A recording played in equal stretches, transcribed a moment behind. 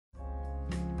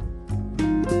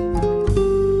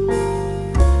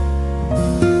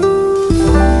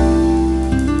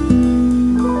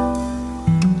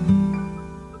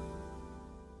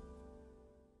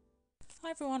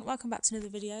welcome back to another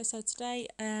video. So today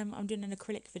I'm doing an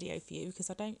acrylic video for you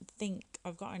because I don't think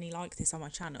I've got any like this on my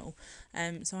channel.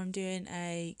 So I'm doing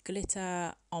a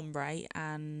glitter ombre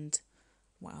and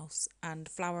what else, and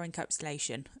flower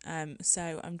encapsulation.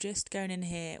 So I'm just going in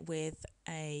here with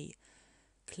a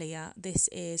clear. This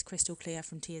is crystal clear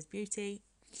from Tia's Beauty.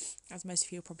 As most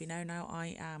of you probably know now,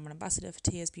 I am an ambassador for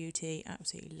Tia's Beauty. I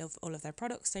absolutely love all of their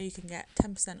products. So you can get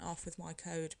 10% off with my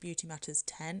code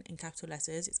BEAUTYMATTERS10 in capital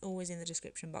letters. It's always in the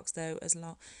description box though,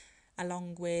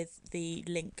 along with the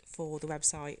link for the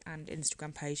website and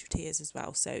Instagram page for Tia's as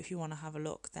well. So if you want to have a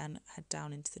look, then head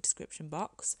down into the description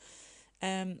box.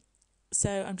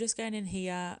 So I'm just going in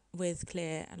here with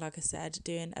clear, and like I said,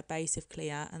 doing a base of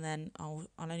clear, and then I'll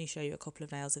only show you a couple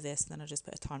of nails of this, and then I'll just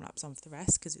put a time lapse on for the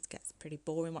rest because it gets pretty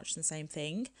boring watching the same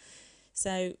thing.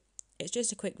 So it's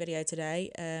just a quick video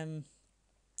today.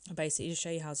 I basically just show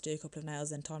you how to do a couple of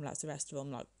nails, then time lapse the rest of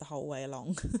them like the whole way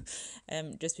along.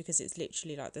 Just because it's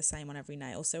literally like the same on every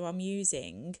nail. So I'm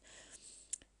using,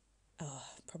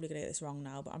 probably gonna get this wrong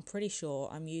now, but I'm pretty sure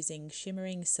I'm using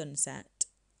Shimmering Sunset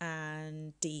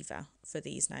and Diva for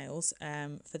these nails.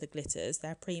 For the glitters,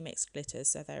 they're pre-mixed glitters,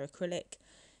 so they're acrylic.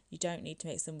 You don't need to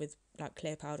mix them with like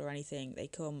clear powder or anything. They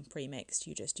come pre-mixed.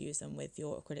 You just use them with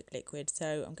your acrylic liquid.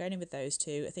 So I'm going in with those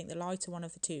two. I think the lighter one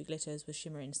of the two glitters was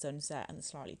Shimmering Sunset and the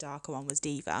slightly darker one was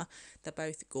Diva. They're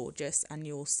both gorgeous, and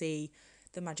you'll see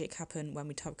the magic happen when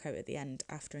we top coat at the end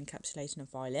after encapsulating and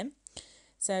filing.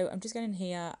 So I'm just going in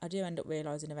here. I do end up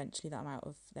realising eventually that I'm out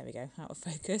of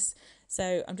focus.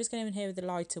 So I'm just going in here with the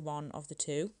lighter one of the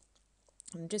two.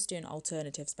 I'm just doing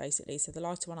alternatives basically. So the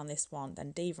lighter one on this one, then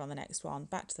Diva on the next one,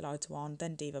 back to the lighter one,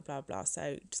 then Diva, blah, blah.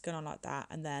 So just going on like that.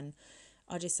 And then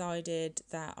I decided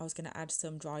that I was going to add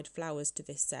some dried flowers to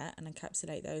this set and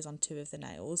encapsulate those on two of the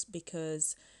nails,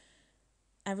 because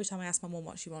every time I ask my mum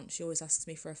what she wants, she always asks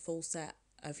me for a full set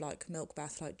of like milk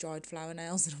bath, like dried flower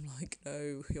nails, and I'm like,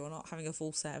 no, you're not having a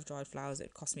full set of dried flowers,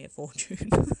 it cost me a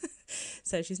fortune.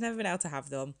 So she's never been able to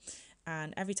have them,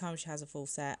 and every time she has a full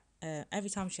set, every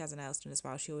time she has a nails done as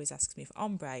well, she always asks me for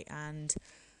ombre, and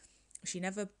she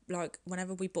never, like,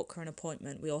 whenever we book her an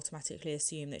appointment, we automatically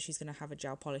assume that she's going to have a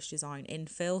gel polish design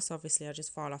infill. So obviously I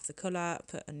just file off the colour,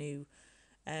 put a new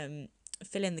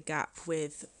fill in the gap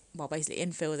with, well, basically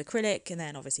infill with acrylic, and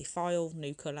then obviously file,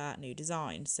 new colour, new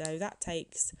design. So that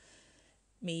takes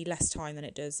me less time than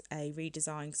it does a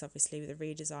redesign, because obviously with a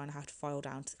redesign I have to file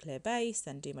down to the clear base,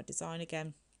 then do my design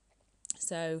again.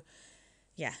 So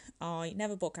yeah, I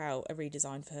never book out a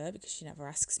redesign for her because she never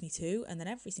asks me to, and then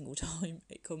every single time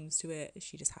it comes to it,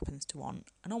 she just happens to want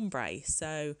an ombre.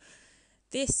 So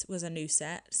this was a new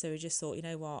set, so we just thought, you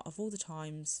know what, of all the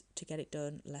times to get it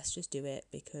done, let's just do it,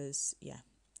 because yeah.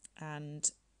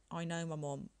 And I know my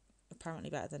mum apparently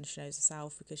better than she knows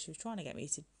herself, because she was trying to get me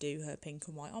to do her pink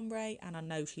and white ombre, and I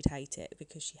know she'd hate it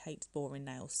because she hates boring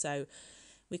nails. So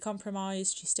we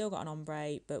compromised. She still got an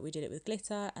ombre, but we did it with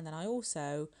glitter, and then I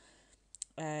also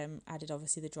added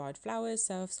obviously the dried flowers.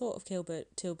 So I've sort of killed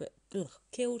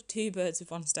two birds with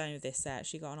one stone with this set.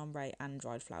 She got an ombre and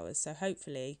dried flowers, so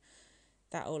hopefully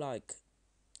that'll like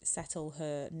settle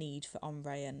her need for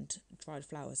ombre and dried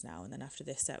flowers now, and then after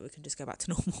this set we can just go back to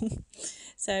normal.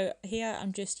 So here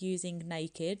I'm just using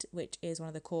Naked, which is one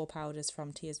of the core powders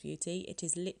from Tia's Beauty. It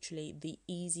is literally the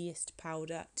easiest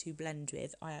powder to blend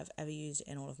with I have ever used it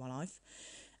in all of my life.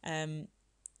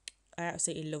 I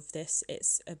absolutely love this.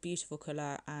 It's a beautiful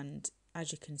colour, and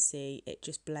as you can see, it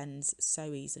just blends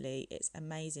so easily. It's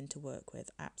amazing to work with.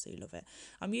 Absolutely love it.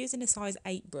 I'm using a size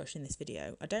 8 brush in this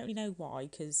video. I don't really know why,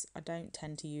 because I don't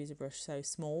tend to use a brush so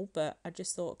small, but I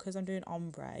just thought, because I'm doing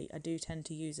ombre, I do tend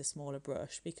to use a smaller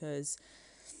brush, because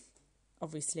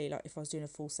obviously, like, if I was doing a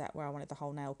full set where I wanted the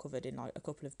whole nail covered in like a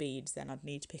couple of beads, then I'd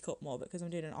need to pick up more. But because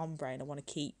I'm doing an ombre and I want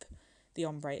to keep the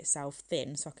ombre itself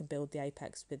thin so I can build the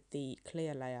apex with the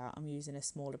clear layer, I'm using a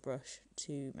smaller brush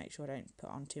to make sure I don't put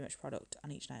on too much product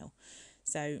on each nail.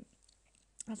 So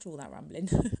after all that rambling,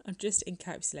 I'm just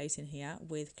encapsulating here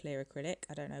with clear acrylic.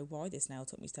 I don't know why this nail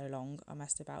took me so long. I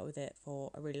messed about with it for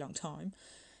a really long time.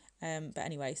 But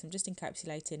anyway, so I'm just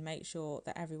encapsulating, make sure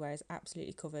that everywhere is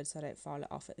absolutely covered so I don't file it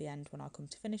off at the end when I come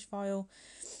to finish file.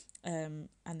 And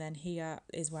then here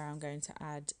is where I'm going to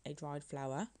add a dried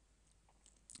flower.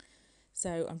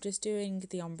 So I'm just doing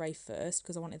the ombre first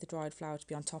because I wanted the dried flower to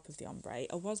be on top of the ombre.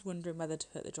 I was wondering whether to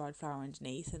put the dried flower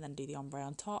underneath and then do the ombre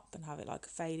on top and have it like a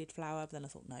faded flower, but then I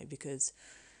thought no, because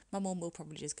my mum will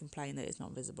probably just complain that it's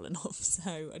not visible enough,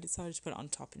 so I decided to put it on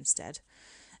top instead.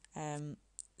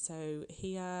 So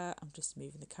here I'm just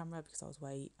moving the camera because I was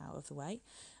way out of the way.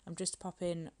 I'm just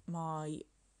popping my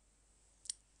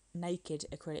naked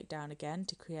acrylic down again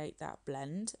to create that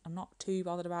blend. I'm not too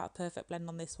bothered about a perfect blend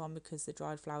on this one because the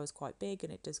dried flower is quite big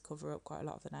and it does cover up quite a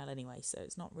lot of the nail anyway, so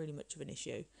it's not really much of an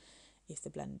issue if the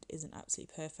blend isn't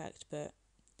absolutely perfect. But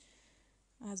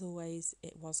as always,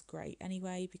 it was great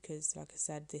anyway because, like I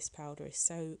said, this powder is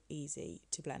so easy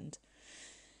to blend.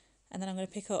 And then I'm going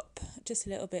to pick up just a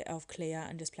little bit of clear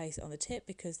and just place it on the tip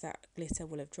because that glitter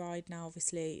will have dried now,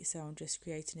 obviously. So I'm just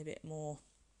creating a bit more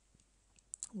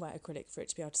wet acrylic for it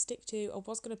to be able to stick to. I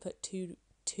was going to put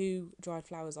two dried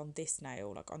flowers on this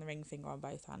nail, like on the ring finger on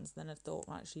both hands. Then I thought,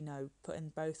 well, actually, no, putting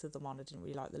both of them on, I didn't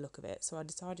really like the look of it. So I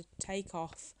decided to take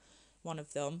off one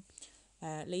of them,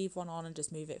 leave one on and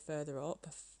just move it further up.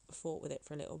 I fought with it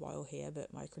for a little while here,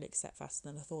 but my acrylic set faster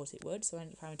than I thought it would. So I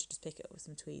ended up having to just pick it up with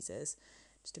some tweezers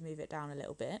just to move it down a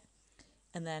little bit.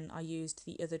 And then I used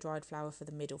the other dried flower for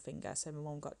the middle finger, so my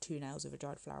mum got 2 nails of a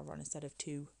dried flower on instead of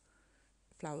 2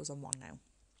 flowers on one nail.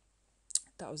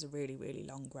 That was a really, really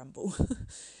long ramble.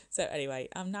 So anyway,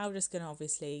 I'm now just going to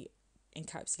obviously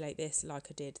encapsulate this like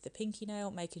I did the pinky nail,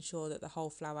 making sure that the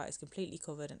whole flower is completely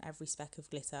covered and every speck of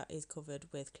glitter is covered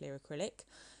with clear acrylic.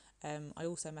 I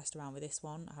also messed around with this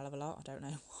one a hell of a lot. I don't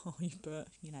know why, but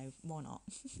you know, why not?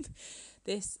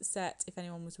 This set, if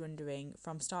anyone was wondering,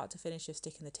 from start to finish of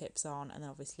sticking the tips on and then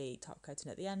obviously top coating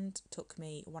at the end, took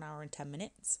me 1 hour and 10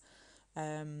 minutes.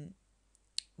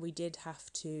 We did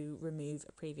have to remove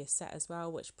a previous set as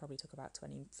well, which probably took about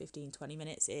 20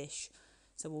 minutes ish.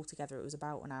 So altogether it was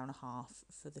about 1 hour and a half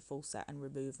for the full set and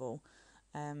removal.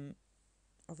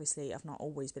 Obviously I've not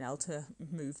always been able to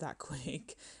move that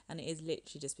quick, and it is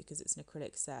literally just because it's an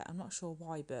acrylic set. I'm not sure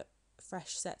why, but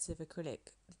fresh sets of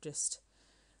acrylic, just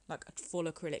like full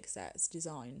acrylic sets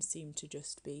designs, seem to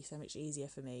just be so much easier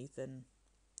for me than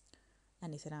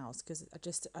anything else, because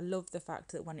I love the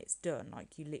fact that when it's done,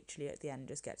 like you literally at the end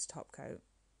just get to top coat,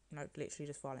 like literally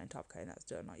just file and top coat and that's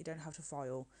done. Like you don't have to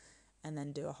file and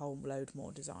then do a whole load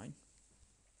more design.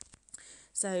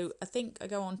 So I think I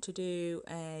go on to do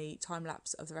a time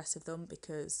lapse of the rest of them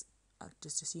because I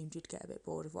just assumed you'd get a bit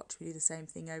bored of watching me do the same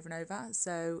thing over and over.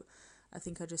 So I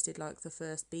think I just did like the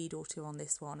first bead or two on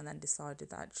this one and then decided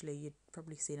that actually you'd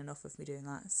probably seen enough of me doing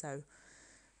that. So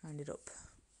I ended up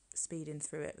speeding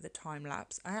through it with a time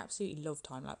lapse. I absolutely love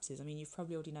time lapses. I mean, you've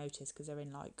probably already noticed because they're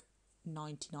in like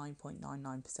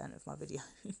 99.99% of my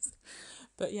videos.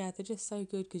 But yeah, they're just so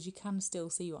good because you can still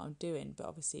see what I'm doing, but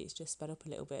obviously it's just sped up a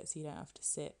little bit so you don't have to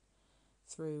sit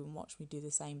through and watch me do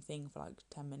the same thing for like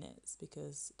 10 minutes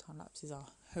because time lapses are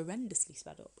horrendously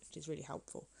sped up, which is really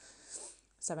helpful.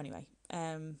 So anyway,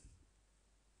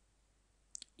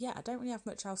 yeah, I don't really have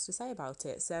much else to say about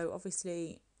it. So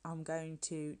obviously I'm going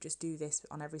to just do this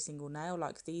on every single nail.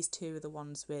 Like these two are the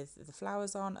ones with the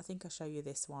flowers on. I think I'll show you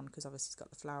this one because obviously it's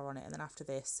got the flower on it. And then after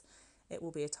this, it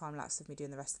will be a time lapse of me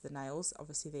doing the rest of the nails.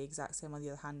 Obviously the exact same on the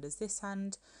other hand as this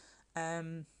hand.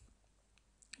 Making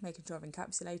sure I've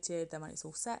encapsulated. Then when it's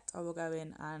all set, I will go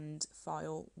in and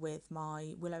file with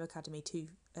my Willow Academy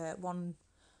I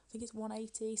think it's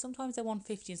 180. Sometimes they're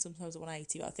 150 and sometimes they're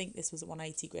 180, but I think this was a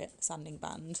 180 grit sanding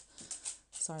band.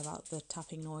 Sorry about the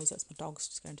tapping noise. That's my dog's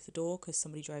just going to the door because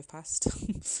somebody drove past.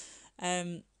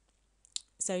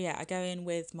 So yeah, I go in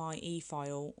with my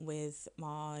e-file with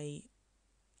my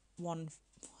I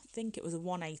think it was a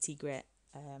 180 grit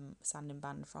sanding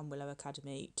band from Willow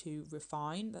Academy to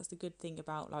refine. That's the good thing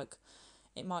about, like,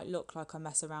 it might look like I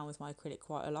mess around with my acrylic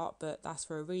quite a lot, but that's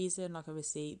for a reason. Like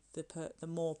obviously the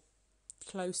more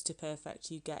close to perfect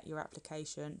you get your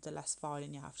application, the less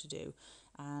filing you have to do,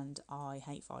 and I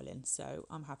hate filing, so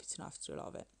I'm happy to not have to do a lot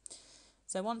of it.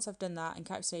 So once I've done that,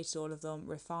 encapsulated all of them,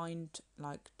 refined,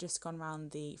 like just gone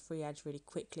around the free edge really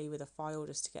quickly with a file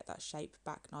just to get that shape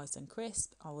back nice and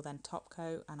crisp, I will then top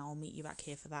coat and I'll meet you back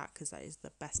here for that because that is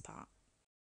the best part.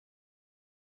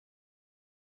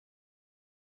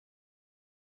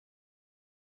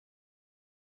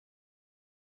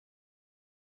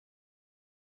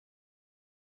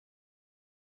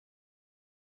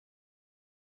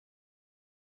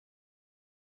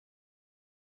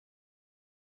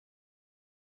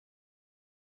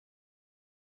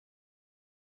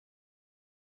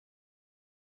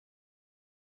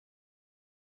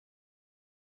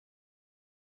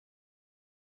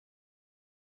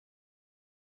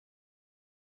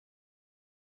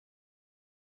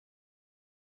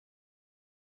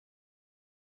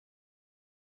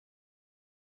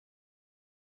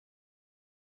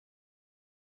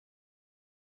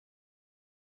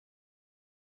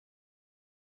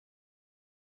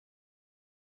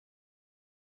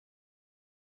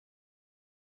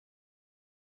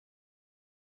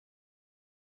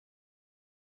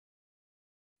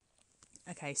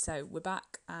 Okay, so we're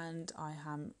back, and I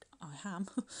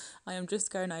am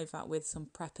just going over with some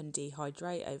Prep and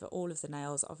Dehydrate over all of the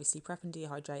nails. Obviously, Prep and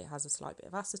Dehydrate has a slight bit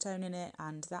of acetone in it,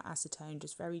 and that acetone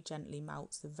just very gently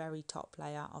melts the very top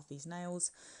layer of these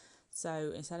nails.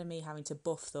 So instead of me having to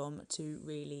buff them to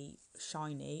really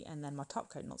shiny and then my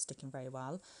top coat not sticking very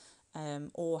well,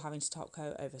 or having to top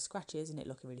coat over scratches and it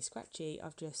looking really scratchy,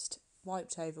 I've just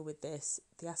wiped over with this.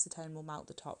 The acetone will melt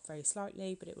the top very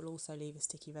slightly, but it will also leave a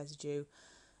sticky residue,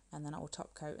 and then I will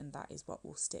top coat, and that is what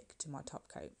will stick to my top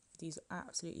coat. These are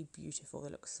absolutely beautiful. They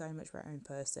look so much better in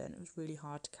person. It was really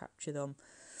hard to capture them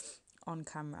on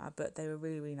camera, but they were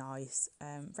really, really nice.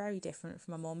 Very different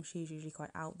from my mum. She's usually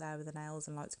quite out there with the nails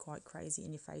and likes quite crazy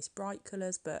in your face bright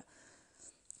colours, but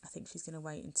I think she's going to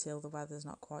wait until the weather's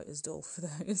not quite as dull for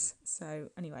those. So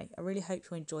anyway, I really hope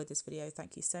you enjoyed this video.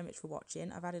 Thank you so much for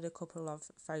watching. I've added a couple of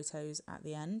photos at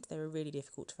the end. They were really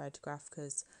difficult to photograph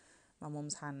because my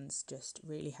mum's hands just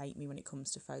really hate me when it comes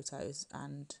to photos,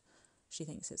 and she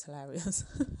thinks it's hilarious.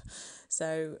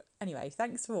 So anyway,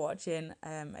 thanks for watching.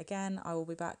 Again, I will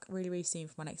be back really, really soon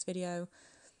for my next video,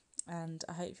 and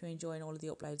I hope you're enjoying all of the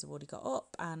uploads I've already got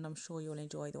up, and I'm sure you'll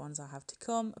enjoy the ones I have to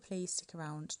come. Please stick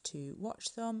around to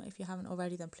watch them. If you haven't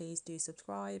already, then please do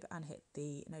subscribe and hit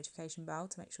the notification bell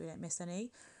to make sure you don't miss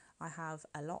any. I have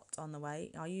a lot on the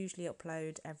way. I usually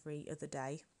upload every other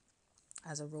day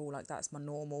as a rule, like that's my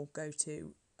normal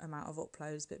go-to amount of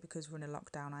uploads, but because we're in a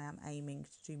lockdown I am aiming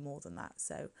to do more than that.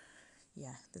 So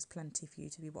yeah, there's plenty for you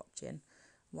to be watching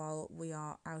while we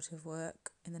are out of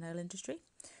work in the nail industry.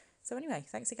 So anyway,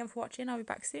 thanks again for watching. I'll be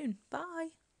back soon. Bye.